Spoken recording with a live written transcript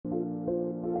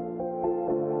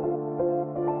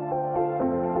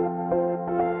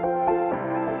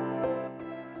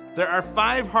There are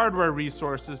 5 hardware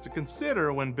resources to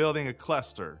consider when building a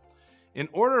cluster. In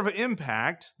order of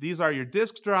impact, these are your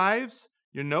disk drives,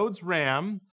 your node's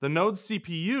RAM, the node's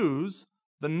CPUs,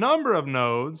 the number of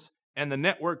nodes, and the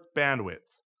network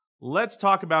bandwidth. Let's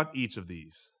talk about each of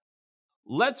these.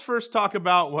 Let's first talk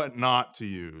about what not to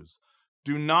use.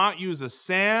 Do not use a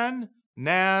SAN,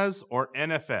 NAS, or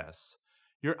NFS.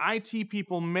 Your IT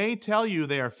people may tell you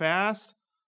they are fast,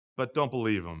 but don't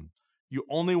believe them. You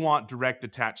only want direct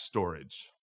attached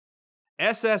storage.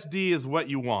 SSD is what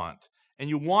you want, and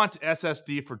you want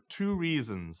SSD for 2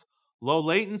 reasons: low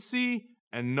latency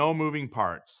and no moving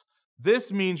parts.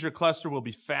 This means your cluster will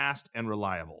be fast and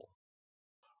reliable.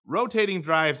 Rotating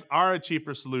drives are a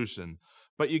cheaper solution,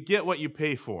 but you get what you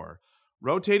pay for.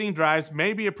 Rotating drives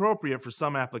may be appropriate for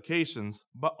some applications,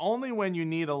 but only when you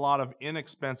need a lot of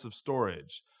inexpensive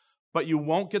storage. But you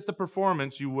won't get the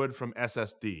performance you would from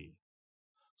SSD.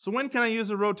 So when can I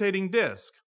use a rotating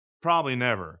disk? Probably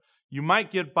never. You might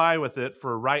get by with it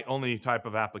for write-only type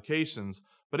of applications,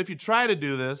 but if you try to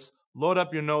do this, load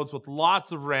up your nodes with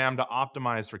lots of RAM to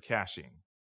optimize for caching.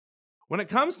 When it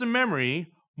comes to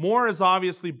memory, more is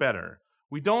obviously better.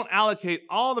 We don't allocate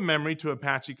all the memory to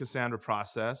Apache Cassandra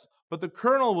process, but the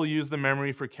kernel will use the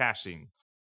memory for caching.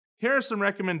 Here are some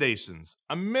recommendations: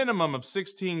 a minimum of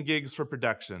 16 gigs for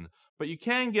production, but you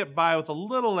can get by with a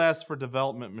little less for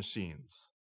development machines.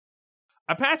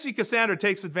 Apache Cassandra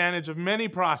takes advantage of many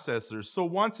processors, so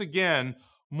once again,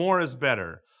 more is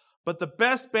better. But the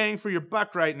best bang for your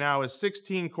buck right now is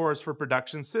 16 cores for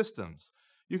production systems.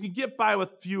 You can get by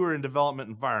with fewer in development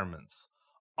environments.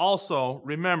 Also,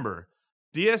 remember,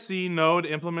 DSE node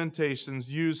implementations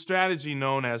use strategy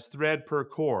known as thread per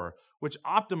core, which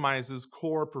optimizes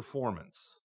core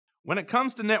performance. When it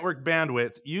comes to network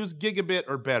bandwidth, use gigabit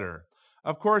or better.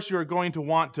 Of course, you are going to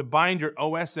want to bind your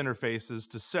OS interfaces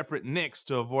to separate NICs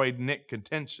to avoid NIC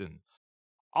contention.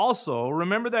 Also,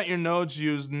 remember that your nodes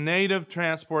use native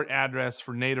transport address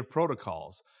for native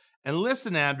protocols and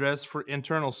listen address for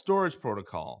internal storage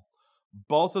protocol.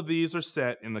 Both of these are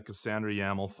set in the Cassandra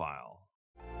YAML file.